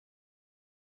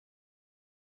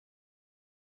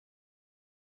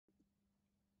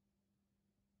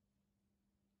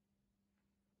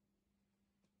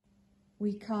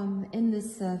We come in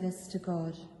this service to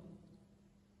God,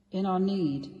 in our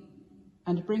need,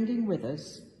 and bringing with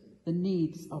us the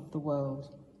needs of the world.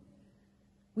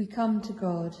 We come to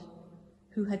God,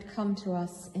 who had come to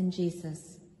us in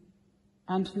Jesus,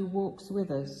 and who walks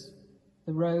with us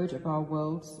the road of our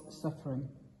world's suffering.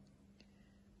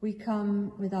 We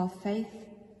come with our faith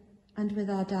and with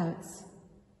our doubts.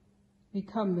 We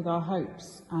come with our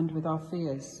hopes and with our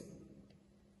fears.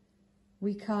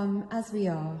 We come as we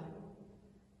are,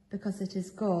 because it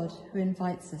is God who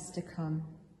invites us to come.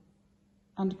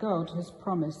 And God has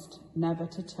promised never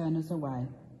to turn us away.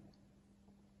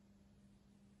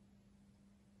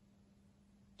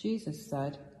 Jesus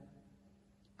said,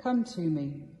 "Come to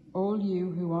me, all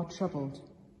you who are troubled,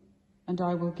 and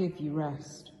I will give you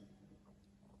rest."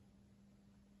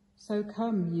 So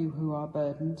come, you who are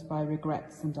burdened by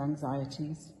regrets and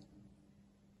anxieties,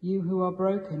 you who are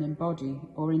broken in body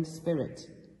or in spirit,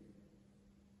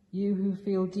 you who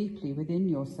feel deeply within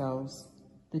yourselves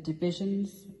the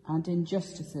divisions and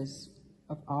injustices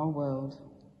of our world.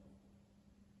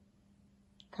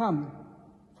 Come,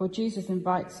 for Jesus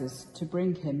invites us to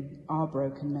bring him our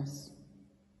brokenness.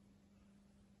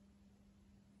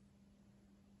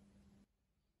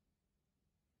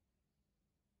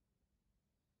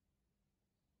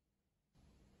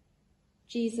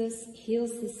 Jesus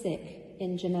heals the sick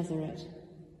in Gennesaret.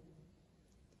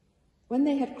 When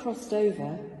they had crossed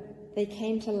over, they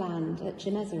came to land at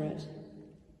Gennesaret.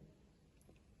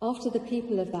 After the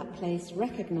people of that place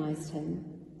recognized him,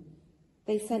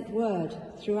 they sent word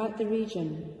throughout the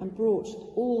region and brought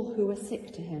all who were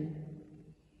sick to him,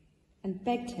 and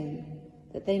begged him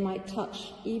that they might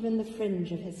touch even the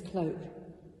fringe of his cloak.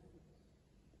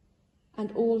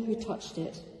 And all who touched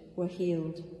it were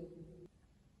healed.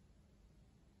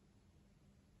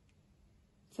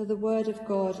 For the word of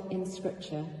God in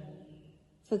Scripture,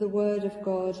 for the word of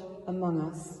God among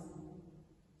us,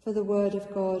 for the word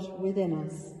of God within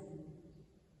us.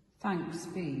 Thanks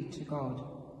be to God.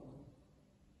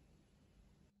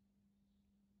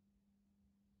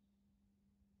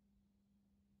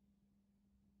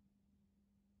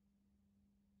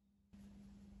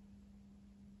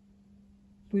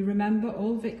 We remember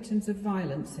all victims of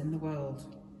violence in the world,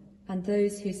 and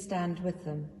those who stand with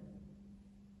them.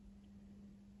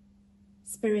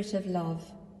 Spirit of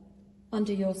love,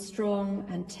 under your strong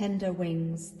and tender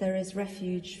wings there is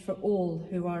refuge for all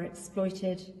who are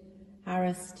exploited,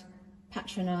 harassed,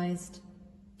 patronized,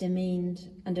 demeaned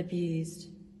and abused.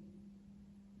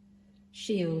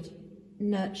 Shield,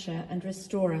 nurture and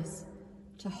restore us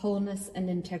to wholeness and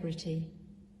integrity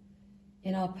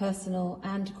in our personal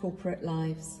and corporate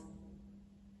lives.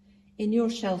 In your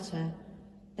shelter,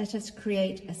 let us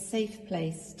create a safe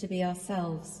place to be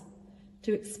ourselves,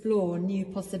 to explore new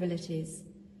possibilities,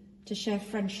 to share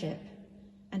friendship,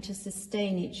 and to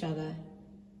sustain each other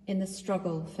in the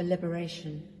struggle for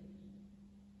liberation.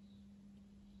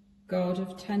 God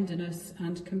of tenderness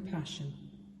and compassion,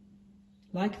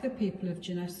 like the people of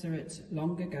Gennesaret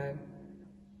long ago,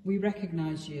 we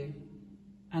recognize you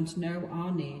and know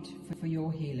our need for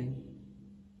your healing.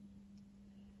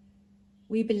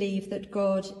 We believe that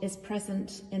God is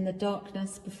present in the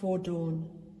darkness before dawn,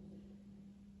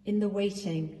 in the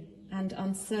waiting and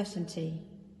uncertainty,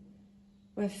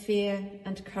 where fear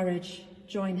and courage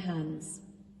join hands,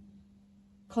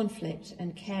 conflict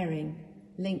and caring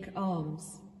link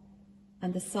arms,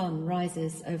 and the sun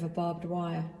rises over barbed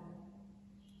wire.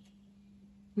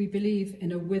 We believe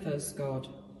in a with us God,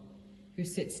 who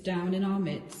sits down in our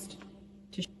midst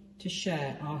to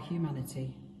share our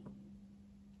humanity.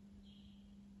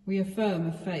 We affirm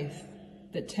a faith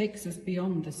that takes us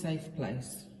beyond the safe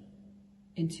place,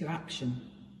 into action,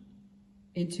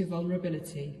 into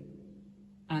vulnerability,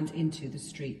 and into the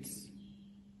streets.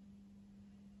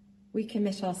 We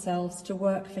commit ourselves to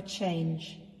work for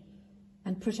change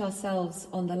and put ourselves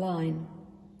on the line,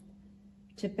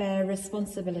 to bear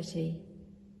responsibility,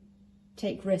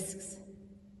 take risks,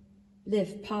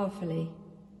 live powerfully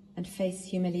and face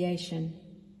humiliation,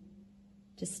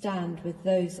 to stand with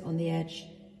those on the edge,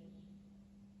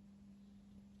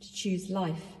 to choose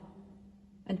life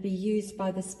and be used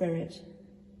by the Spirit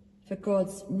for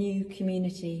God's new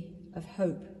community of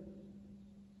hope.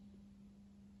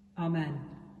 Amen.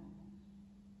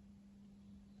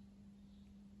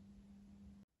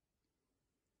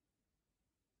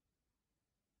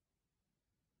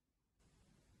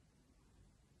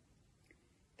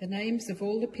 The names of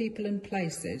all the people and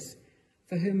places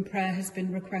for whom prayer has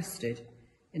been requested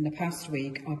in the past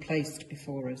week are placed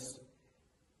before us.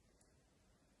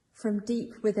 From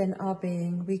deep within our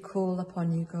being we call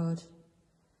upon you, God,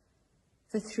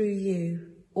 for through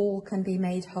you all can be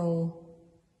made whole.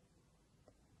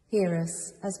 Hear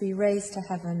us as we raise to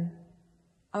heaven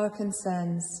our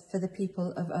concerns for the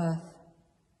people of earth.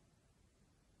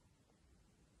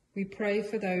 We pray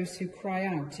for those who cry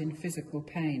out in physical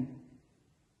pain,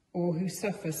 or who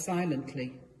suffer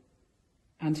silently,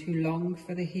 and who long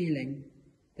for the healing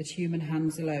that human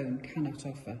hands alone cannot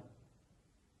offer.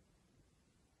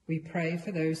 We pray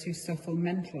for those who suffer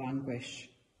mental anguish,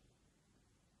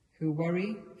 who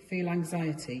worry, feel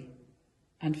anxiety,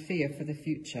 and fear for the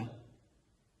future.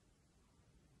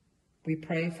 We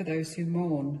pray for those who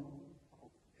mourn,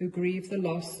 who grieve the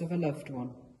loss of a loved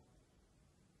one.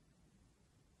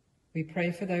 We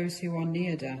pray for those who are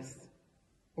near death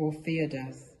or fear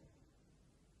death,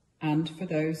 and for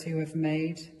those who have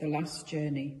made the last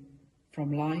journey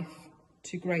from life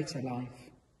to greater life.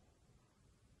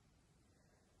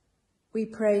 We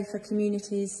pray for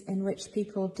communities in which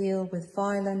people deal with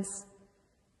violence,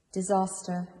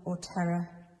 disaster or terror,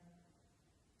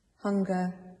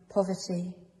 hunger,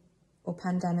 poverty or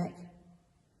pandemic,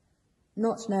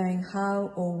 not knowing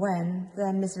how or when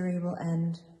their misery will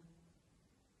end.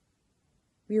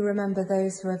 We remember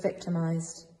those who are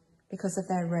victimised because of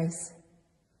their race,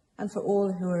 and for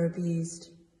all who are abused,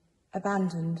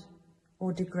 abandoned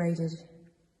or degraded.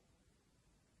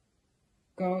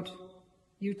 God,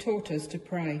 you taught us to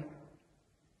pray.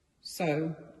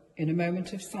 So, in a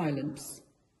moment of silence,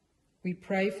 we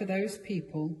pray for those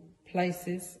people,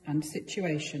 places and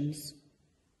situations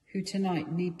who tonight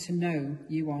need to know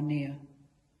you are near.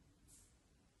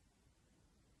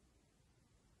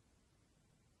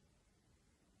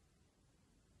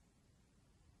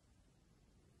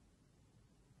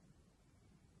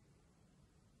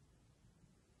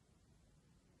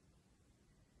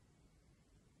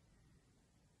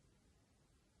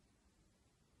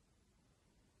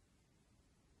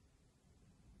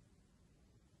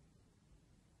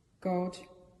 God,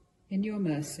 in your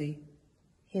mercy,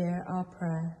 hear our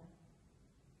prayer.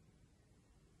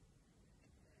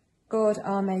 God,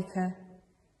 our Maker,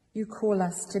 you call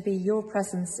us to be your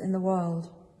presence in the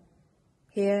world.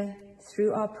 Here,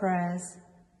 through our prayers,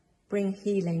 bring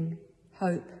healing,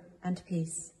 hope and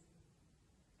peace.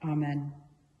 Amen.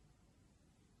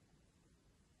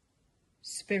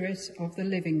 Spirit of the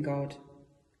living God,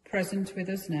 present with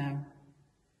us now,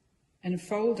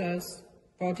 enfold us,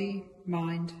 body,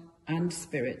 mind and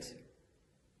spirit,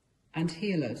 and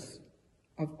heal us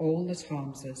of all that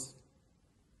harms us.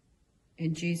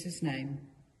 In Jesus' name.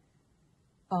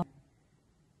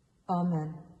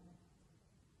 Amen.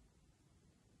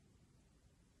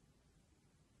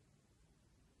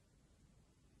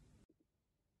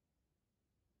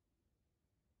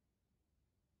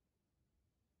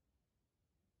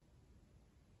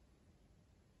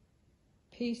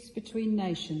 Peace between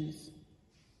nations,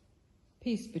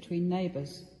 peace between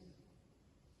neighbours,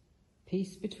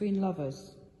 peace between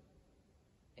lovers,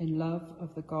 in love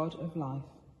of the God of life.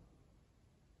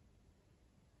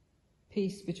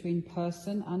 Peace between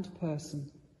person and person,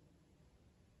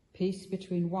 peace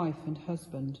between wife and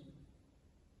husband,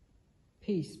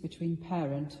 peace between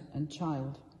parent and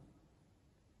child,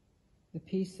 the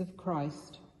peace of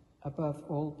Christ above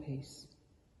all peace.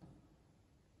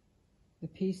 The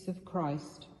peace of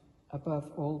Christ above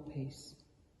all peace.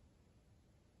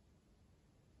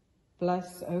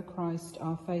 Bless, O Christ,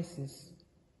 our faces.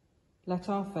 Let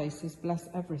our faces bless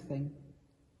everything.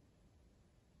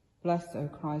 Bless, O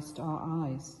Christ, our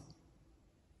eyes.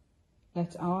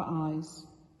 Let our eyes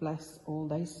bless all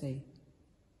they see.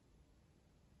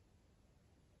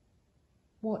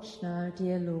 Watch now,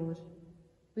 dear Lord,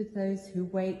 with those who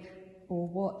wake or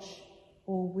watch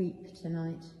or weep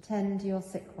tonight. Tend your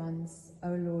sick ones, O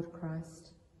Lord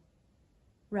Christ.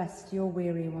 Rest your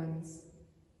weary ones.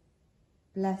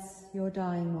 Bless your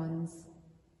dying ones.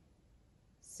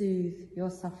 Soothe your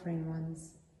suffering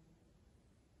ones.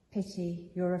 Pity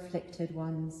your afflicted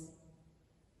ones.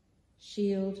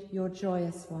 Shield your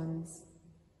joyous ones,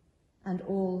 and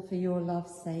all for your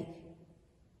love's sake.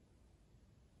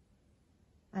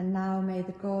 And now may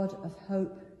the God of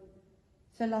hope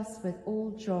fill us with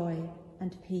all joy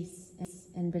and peace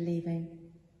in believing,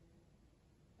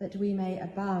 that we may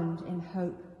abound in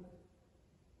hope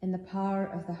in the power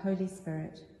of the Holy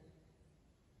Spirit.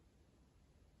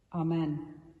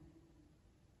 Amen.